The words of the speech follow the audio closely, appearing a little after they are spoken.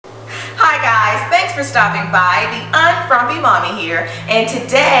Thanks for stopping by. The Unfrumpy Mommy here, and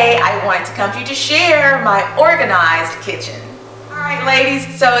today I wanted to come to you to share my organized kitchen. Alright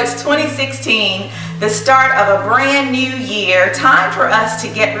ladies, so it's 2016, the start of a brand new year. Time for us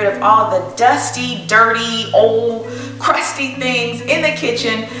to get rid of all the dusty, dirty, old, crusty things in the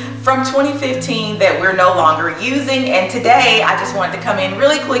kitchen from 2015 that we're no longer using. And today I just wanted to come in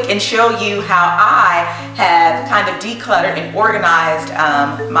really quick and show you how I have kind of decluttered and organized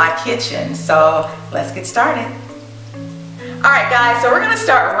my kitchen. So let's get started. Alright guys, so we're going to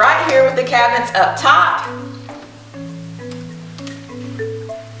start right here with the cabinets up top.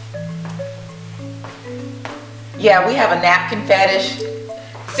 Yeah, we have a napkin fetish.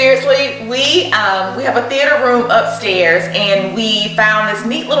 Seriously, we have a theater room upstairs, and we found this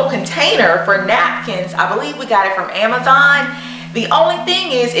neat little container for napkins. I believe we got it from Amazon. The only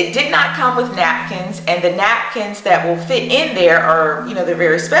thing is it did not come with napkins, and the napkins that will fit in there are, you know, they're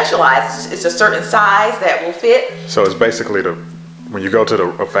very specialized. It's a certain size that will fit. So it's basically when you go to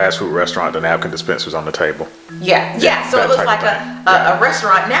a fast food restaurant, the napkin dispenser's on the table. Yeah. So it looks like a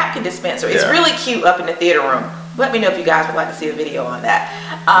restaurant napkin dispenser. It's really cute up in the theater room. Let me know if you guys would like to see a video on that.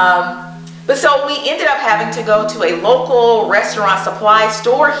 But so we ended up having to go to a local restaurant supply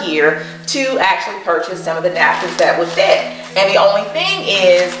store here to actually purchase some of the napkins that would fit. And the only thing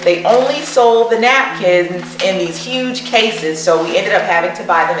is they only sold the napkins in these huge cases, so we ended up having to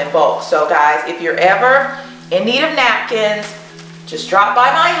buy them in bulk. So guys, if you're ever in need of napkins, just drop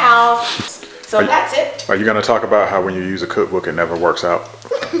by my house. So that's it. Are you going to talk about how when you use a cookbook it never works out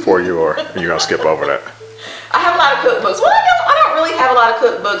for you, or are you going to skip over that? I have a lot of cookbooks. Well, I don't really have a lot of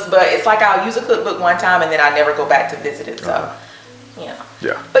cookbooks, but it's like I'll use a cookbook one time and then I never go back to visit it. So, you know.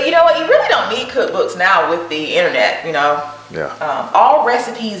 Yeah. But you know what? You really don't need cookbooks now with the internet, you know. Yeah.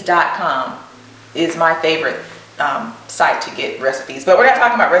 Allrecipes.com is my favorite site to get recipes. But we're not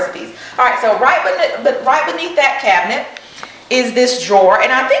talking about recipes. All right, so right beneath that cabinet is this drawer.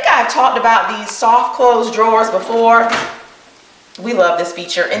 And I think I've talked about these soft close drawers before. We love this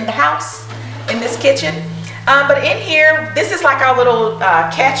feature in the house, in this kitchen. But in here, this is like our little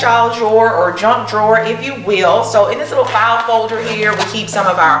catch-all drawer or junk drawer, if you will. So in this little file folder here, we keep some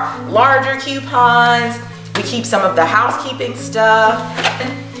of our larger coupons. We keep some of the housekeeping stuff.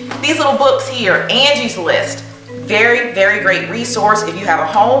 These little books here, Angie's List. Very, very great resource if you have a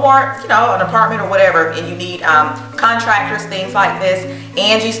home or, you know, an apartment or whatever, and you need contractors, things like this.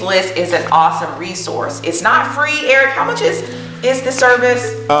 Angie's List is an awesome resource. It's not free, Eric. How much is the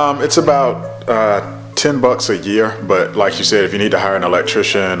service? It's about $10 a year, but like you said, if you need to hire an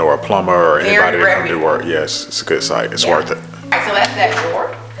electrician or a plumber or anybody to come do work, yes, it's a good site. It's worth it. All right, so that's that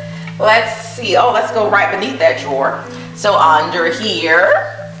drawer. Let's see. Oh, let's go right beneath that drawer. So under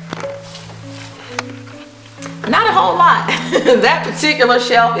here, not a whole lot. That particular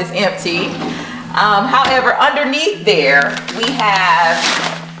shelf is empty. However, underneath there, we have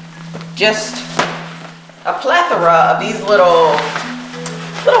just a plethora of these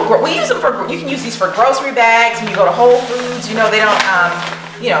we use them for, you can use these for grocery bags when you go to Whole Foods. You know, they don't,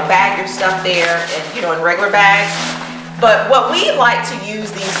 you know, bag your stuff there and, you know, in regular bags. But what we like to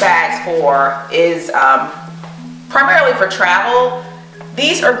use these bags for is primarily for travel.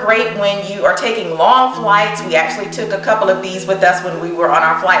 These are great when you are taking long flights. We actually took a couple of these with us when we were on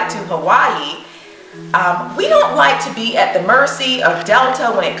our flight to Hawaii. We don't like to be at the mercy of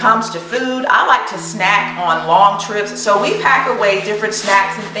Delta when it comes to food. I like to snack on long trips, so we pack away different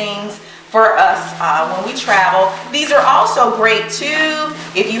snacks and things for us when we travel. These are also great too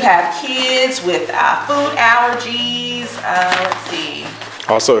if you have kids with food allergies. Let's see.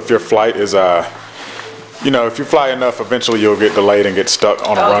 Also, if your flight is you know, if you fly enough, eventually you'll get delayed and get stuck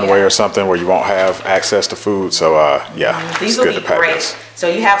on a runway or something where you won't have access to food. So yeah, these will be great. So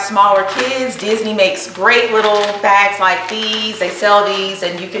you have smaller kids, Disney makes great little bags like these. They sell these,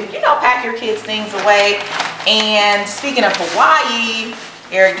 and you can, you know, pack your kids' things away. And speaking of Hawaii,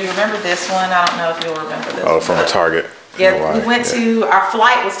 Eric, do you remember this one? I don't know if you'll remember this. Oh, from a Target. Yeah, we went to, our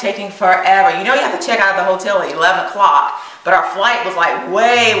flight was taking forever. You know, you have to check out of the hotel at 11 o'clock, but our flight was like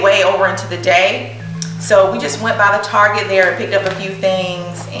way over into the day. So we just went by the Target there and picked up a few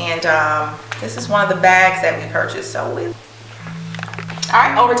things, and this is one of the bags that we purchased. So all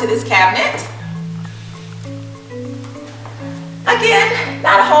right, over to this cabinet. Again,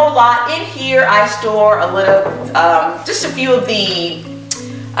 not a whole lot. In here I store a little, just a few of the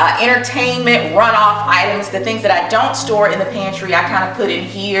entertainment runoff items, the things that I don't store in the pantry, I kind of put in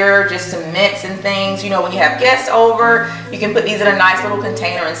here, just some mints and things. You know, when you have guests over, you can put these in a nice little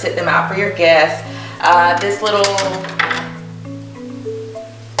container and sit them out for your guests. This little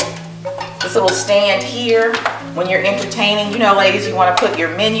stand here when you're entertaining. You know, ladies, you want to put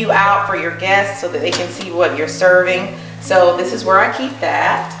your menu out for your guests so that they can see what you're serving. So this is where I keep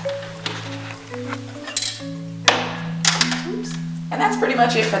that. Oops. And that's pretty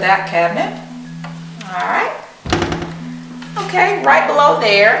much it for that cabinet. All right. Okay, right below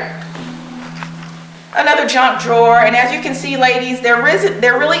there, another junk drawer. And as you can see, ladies, there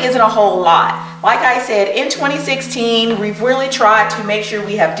really isn't a whole lot. Like I said, in 2016, we've really tried to make sure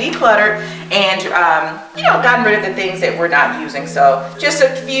we have decluttered and, you know, gotten rid of the things that we're not using. So just a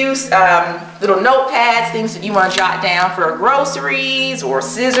few little notepads, things that you want to jot down for groceries or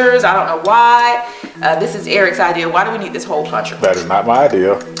scissors. I don't know why. This is Eric's idea. Why do we need this hole puncher? That is not my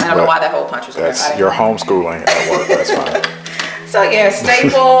idea. I don't know why that hole puncher's there. That's your homeschooling at work. That's fine. So yeah,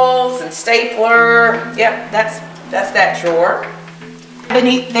 staples and stapler. Yep, that's that drawer.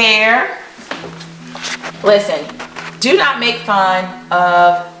 Beneath there, listen, do not make fun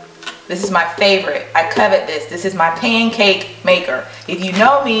of, this is my favorite. I covet this. This is my pancake maker. If you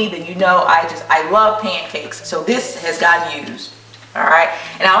know me, then you know I love pancakes. So this has gotten used. All right,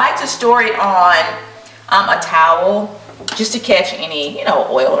 and I like to store it on a towel just to catch any, you know,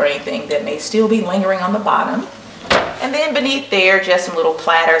 oil or anything that may still be lingering on the bottom. And then beneath there, just some little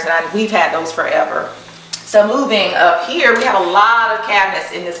platters, and we've had those forever. So moving up here, we have a lot of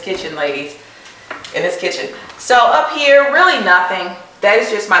cabinets in this kitchen, ladies, in this kitchen. So up here, really nothing. That is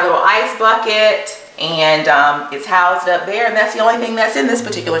just my little ice bucket, and it's housed up there, and that's the only thing that's in this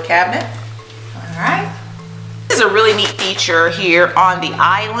particular cabinet. All right. This is a really neat feature here on the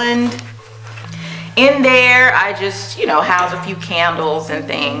island. In there, I just, you know, house a few candles and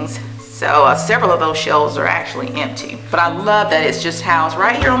things. So several of those shelves are actually empty, but I love that it's just housed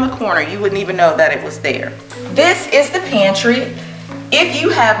right here on the corner. You wouldn't even know that it was there. This is the pantry. If you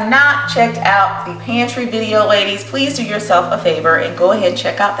have not checked out the pantry video, ladies, please do yourself a favor and go ahead and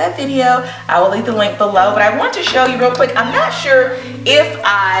check out that video. I will leave the link below, but I want to show you real quick. I'm not sure if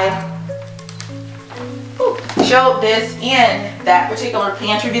I showed this in that particular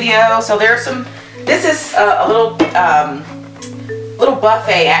pantry video. So there's some, this is a little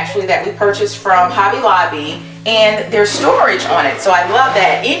buffet actually that we purchased from Hobby Lobby, and there's storage on it. So I love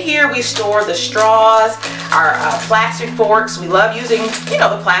that. In here we store the straws, our plastic forks. We love using, you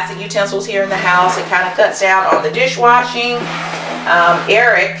know, the plastic utensils here in the house. It kind of cuts down on the dishwashing.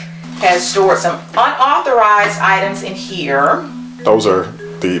 Eric has stored some unauthorized items in here. Those are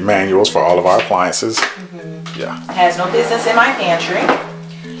the manuals for all of our appliances. Yeah. It has no business in my pantry.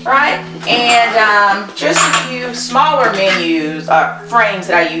 Right, and just a few smaller menus, frames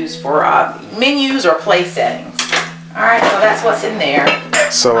that I use for menus or place settings. All right, so that's what's in there.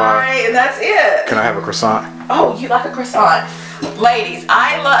 So, all right, and that's it. Can I have a croissant? Oh, you like a croissant? Ladies,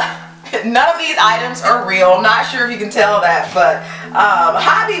 I love, none of these items are real. I'm not sure if you can tell that, but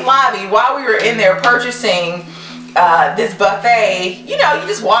Hobby Lobby, while we were in there purchasing this buffet, you know, you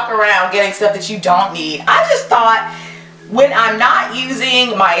just walk around getting stuff that you don't need. I just thought, when I'm not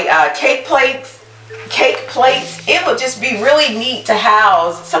using my cake plates, it would just be really neat to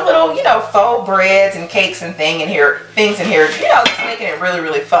house some little, you know, faux breads and cakes and things in here, you know, just making it really,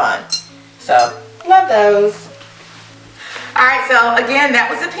 really fun. So, love those. All right, so again, that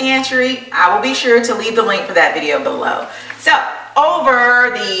was the pantry. I will be sure to leave the link for that video below. So,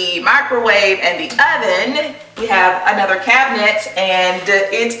 over the microwave and the oven, we have another cabinet, and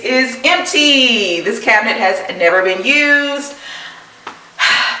it is empty. This cabinet has never been used.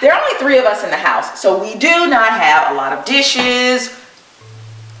 There are only 3 of us in the house, so we do not have a lot of dishes,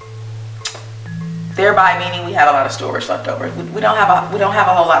 thereby meaning we have a lot of storage left over. We don't have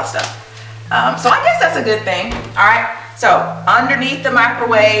a whole lot of stuff. So I guess that's a good thing. All right, so underneath the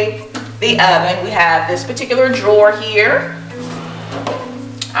microwave, the oven, we have this particular drawer here.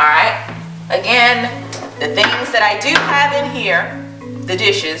 All right, again, the things that I do have in here, the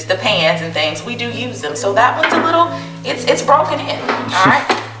dishes, the pans and things, we do use them. So that one's a little, it's broken in, all right?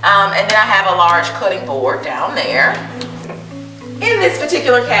 And then I have a large cutting board down there. In this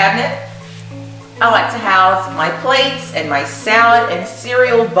particular cabinet, I like to house my plates and my salad and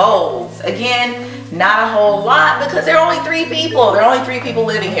cereal bowls. Again, not a whole lot because there are only 3 people. There are only 3 people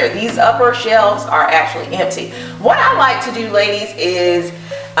living here. These upper shelves are actually empty. What I like to do, ladies, is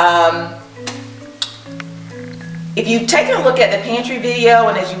if you've taken a look at the pantry video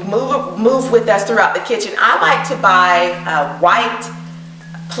and as you move with us throughout the kitchen, I like to buy white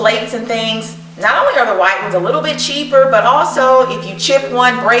plates and things. Not only are the white ones a little bit cheaper, but also if you chip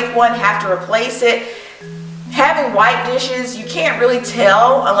one, break one, have to replace it. Having white dishes, you can't really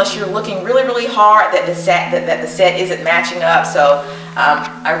tell unless you're looking really, really hard that the set isn't matching up. So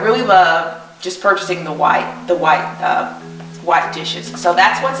I really love just purchasing the white white dishes. So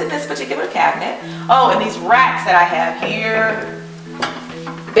that's what's in this particular cabinet. Oh, and these racks that I have here,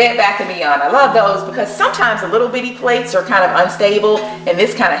 Bed Bath & Beyond. I love those because sometimes the little bitty plates are kind of unstable, and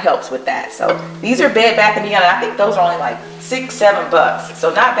this kind of helps with that. So these are Bed Bath & Beyond, and I think those are only like $6, $7, so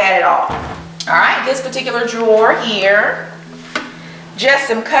not bad at all. All right, this particular drawer here, just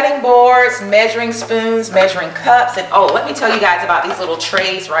some cutting boards, measuring spoons, measuring cups, and oh, let me tell you guys about these little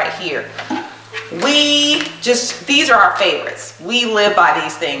trays right here. These are our favorites. We live by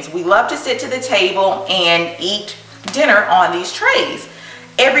these things. We love to sit to the table and eat dinner on these trays.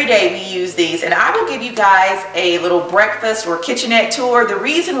 Every day we use these, and I will give you guys a little breakfast or kitchenette tour. The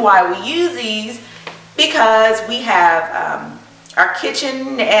reason why we use these, because we have our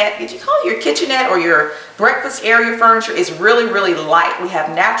kitchenette, did you call it your kitchenette or your breakfast area furniture is really, really light. We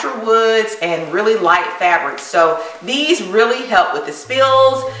have natural woods and really light fabrics. So these really help with the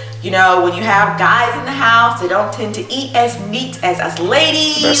spills. You know, when you have guys in the house, they don't tend to eat as neat as us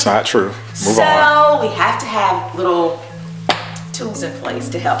ladies. That's not true. Move So on. we have to have little tools in place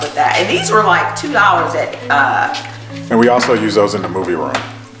to help with that. And these were like $2 at and we also use those in the movie room.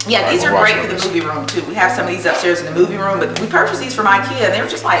 yeah, these are great for the movie room too. We have some of these upstairs in the movie room, but we purchased these from IKEA and they were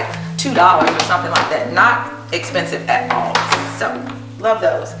just like $2 or something like that. Not expensive at all. So love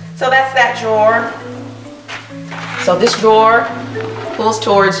those. So that's that drawer. So this drawer pulls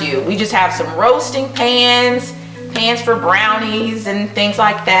towards you. We just have some roasting pans, pans for brownies and things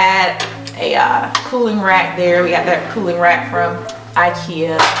like that. A cooling rack there. We got that cooling rack from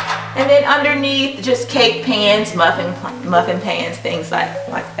IKEA. And then underneath, just cake pans, muffin pans, things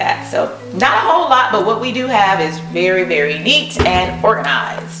like that. So not a whole lot, but what we do have is very, very neat and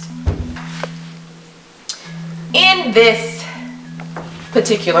organized. In this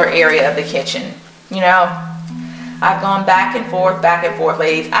particular area of the kitchen, you know, I've gone back and forth,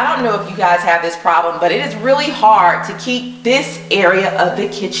 ladies. I don't know if you guys have this problem, but it is really hard to keep this area of the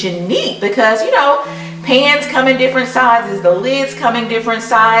kitchen neat because, you know, pans come in different sizes, the lids come in different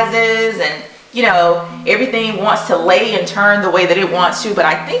sizes, and, you know, everything wants to lay and turn the way that it wants to, but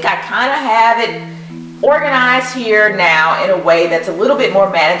I think I kind of have it organized here now in a way that's a little bit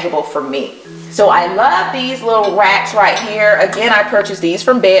more manageable for me. So I love these little racks right here. Again, I purchased these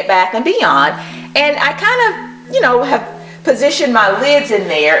from Bed Bath & Beyond, and I kind of, you know, have positioned my lids in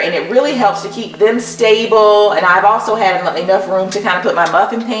there, and it really helps to keep them stable. And I've also had enough room to kind of put my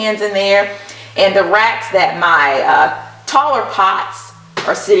muffin pans in there, and the racks that my taller pots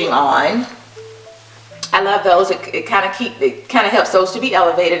are sitting on. I love those. It kind of helps those to be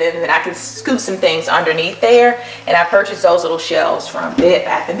elevated, and then I can scoop some things underneath there. And I purchased those little shelves from Bed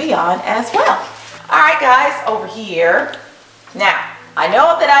Bath & Beyond as well. All right, guys, over here. Now, I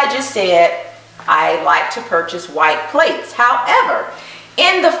know that I just said I like to purchase white plates. However,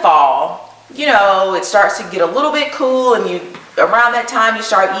 in the fall, you know, it starts to get a little bit cool, and around that time you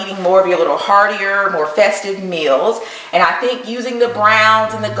start eating more of your little heartier, more festive meals. And I think using the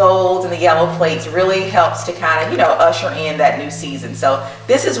browns and the golds and the yellow plates really helps to kind of, you know, usher in that new season. So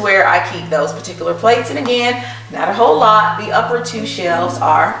this is where I keep those particular plates. And again, not a whole lot. The upper two shelves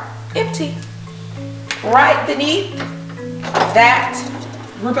are empty. Right beneath that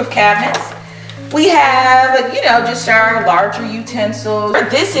group of cabinets, we have, you know, just our larger utensils.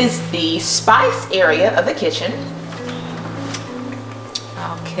 This is the spice area of the kitchen.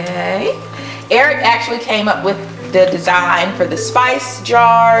 Okay. Eric actually came up with the design for the spice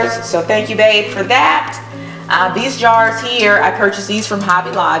jars, so thank you, babe, for that. These jars here, I purchased these from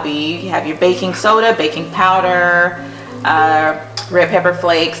Hobby Lobby. You have your baking soda, baking powder, red pepper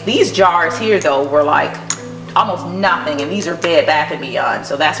flakes. These jars here, though, were like almost nothing, and these are Bed Bath & Beyond,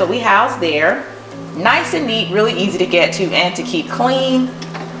 so that's what we house there. Nice and neat, really easy to get to and to keep clean.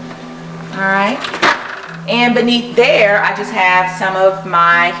 All right. And beneath there, I just have some of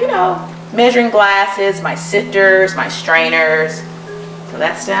my, you know, measuring glasses, my sifters, my strainers. So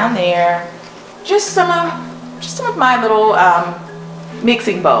that's down there. Just some of my little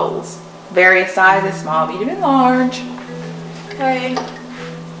mixing bowls. Various sizes, small, medium, and large. Okay.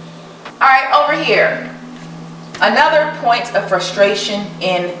 All right, over here. Another point of frustration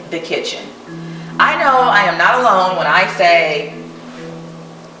in the kitchen. I know I am not alone when I say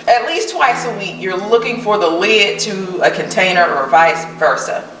at least twice a week you're looking for the lid to a container or vice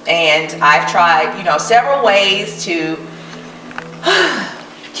versa. And I've tried, you know, several ways to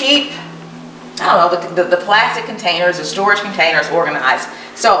keep, I don't know, the plastic containers, the storage containers organized.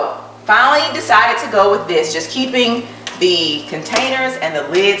 So finally decided to go with this, just keeping the containers and the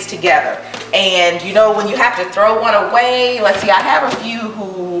lids together. And you know, when you have to throw one away, let's see, I have a few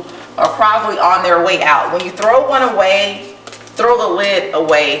who are probably on their way out. When you throw one away, throw the lid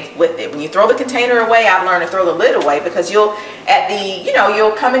away with it. When you throw the container away, I've learned to throw the lid away, because you'll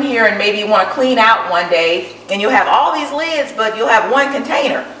you'll come in here and maybe want to clean out one day and you'll have all these lids, but you'll have one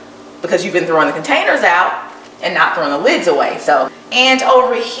container because you've been throwing the containers out and not throwing the lids away. So, and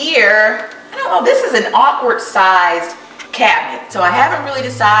over here, I don't know, this is an awkward sized cabinet. So I haven't really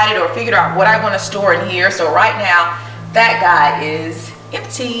decided or figured out what I want to store in here. So right now, that guy is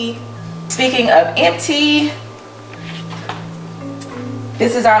empty. Speaking of empty,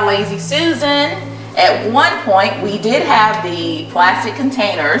 this is our Lazy Susan. At one point, we did have the plastic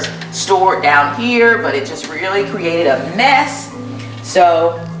containers stored down here, but it just really created a mess.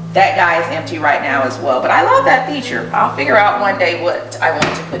 So that guy is empty right now as well. But I love that feature. I'll figure out one day what I want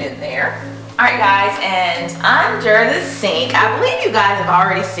to put in there. All right, guys, and under the sink, I believe you guys have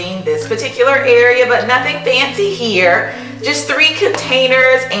already seen this particular area, but nothing fancy here. Just 3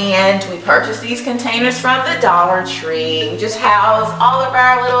 containers, and we purchased these containers from the Dollar Tree. We just house all of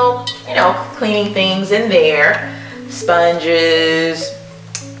our little, cleaning things in there. Sponges,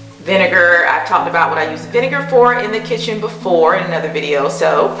 vinegar. I've talked about what I use vinegar for in the kitchen before in another video,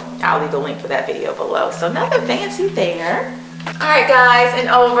 so I'll leave the link for that video below. So nothing fancy there. Alright guys, and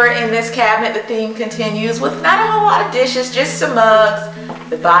over in this cabinet, the theme continues with not a whole lot of dishes, just some mugs.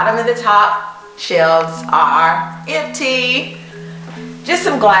 The bottom and the top shelves are empty. Just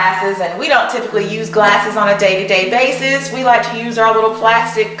some glasses, and we don't typically use glasses on a day-to-day basis. We like to use our little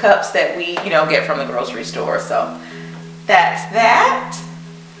plastic cups that we, get from the grocery store. So that's that.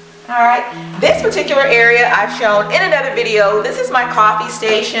 Alright, this particular area I've shown in another video. This is my coffee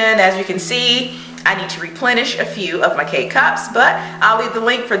station. As you can see, I need to replenish a few of my K-cups, but I'll leave the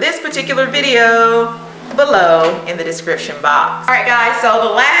link for this particular video below in the description box. All right, guys, so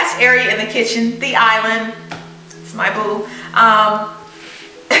the last area in the kitchen, the island, it's my boo.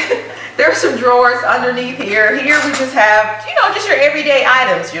 There's some drawers underneath here. Here we just have, just your everyday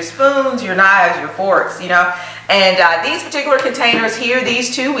items, your spoons, your knives, your forks, And these particular containers here,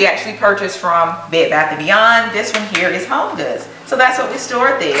 these 2, we actually purchased from Bed Bath & Beyond. This one here is Home Goods. So that's what we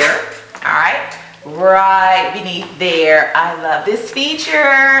stored there. All right. Right beneath there. I love this feature.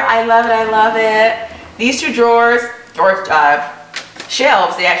 I love it. I love it. These 2 drawers or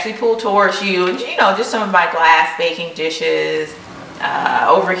shelves, they actually pull towards you. And just some of my glass baking dishes.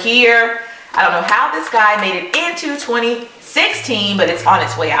 Over here, I don't know how this guy made it into 2016, but it's on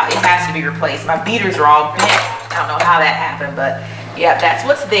its way out. It has to be replaced. My beaters are all bent. I don't know how that happened, but yeah, that's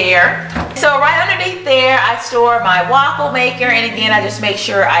what's there. So right underneath there, I store my waffle maker, and again, I just make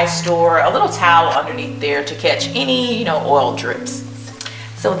sure I store a little towel underneath there to catch any, oil drips.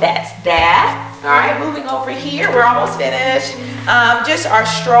 So that's that. All right, moving over here, we're almost finished. Just our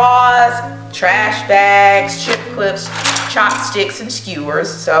straws, trash bags, chip clips, chopsticks, and skewers.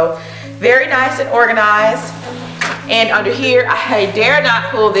 So very nice and organized. And under here, I dare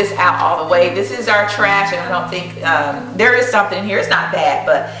not pull this out all the way. This is our trash, and I don't think, there is something in here. It's not bad,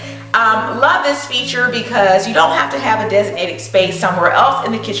 but love this feature because you don't have to have a designated space somewhere else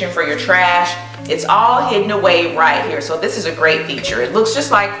in the kitchen for your trash. It's all hidden away right here. So this is a great feature. It looks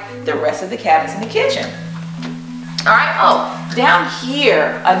just like the rest of the cabinets in the kitchen. All right, oh, down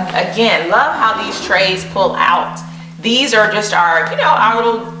here, again, love how these trays pull out. These are just our, our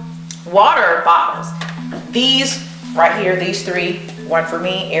little water bottles. These right here, these 3, one for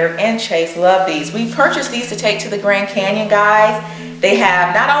me, Eric, and Chase, love these. We purchased these to take to the Grand Canyon, guys. They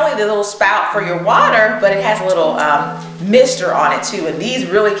have not only the little spout for your water, but it has a little mister on it too. And these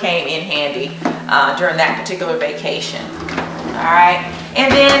really came in handy during that particular vacation. All right,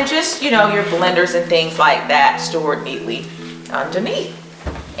 and then just, your blenders and things like that stored neatly underneath.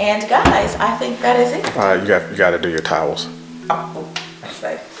 And guys, I think that is it. You got to do your towels. Oh, that's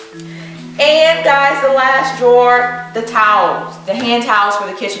right. And guys, the last drawer, the towels, the hand towels for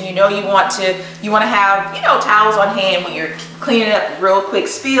the kitchen. You want to have, towels on hand when you're cleaning up real quick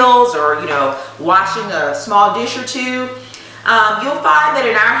spills or, washing a small dish or 2. You'll find that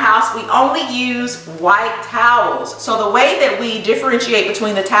in our house, we only use white towels. So the way that we differentiate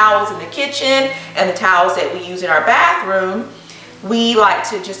between the towels in the kitchen and the towels that we use in our bathroom, we like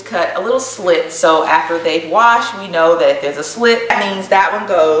to just cut a little slit. So after they've washed, we know that if there's a slit, that means that one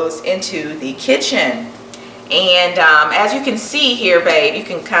goes into the kitchen. And as you can see here, babe, you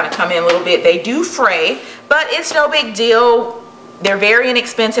can kind of come in a little bit. They do fray, but it's no big deal. They're very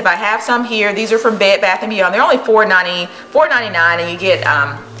inexpensive. I have some here. These are from Bed Bath & Beyond. They're only $4.99, and you get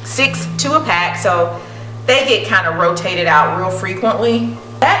 6 to a pack. So they get kind of rotated out real frequently.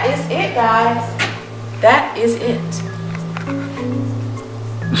 That is it, guys. That is it.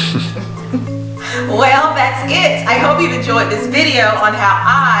 Well, that's it. I hope you've enjoyed this video on how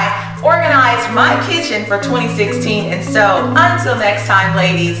I organized my kitchen for 2016. And so until next time,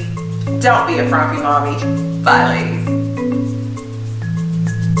 ladies, don't be a frumpy mommy. Bye, ladies.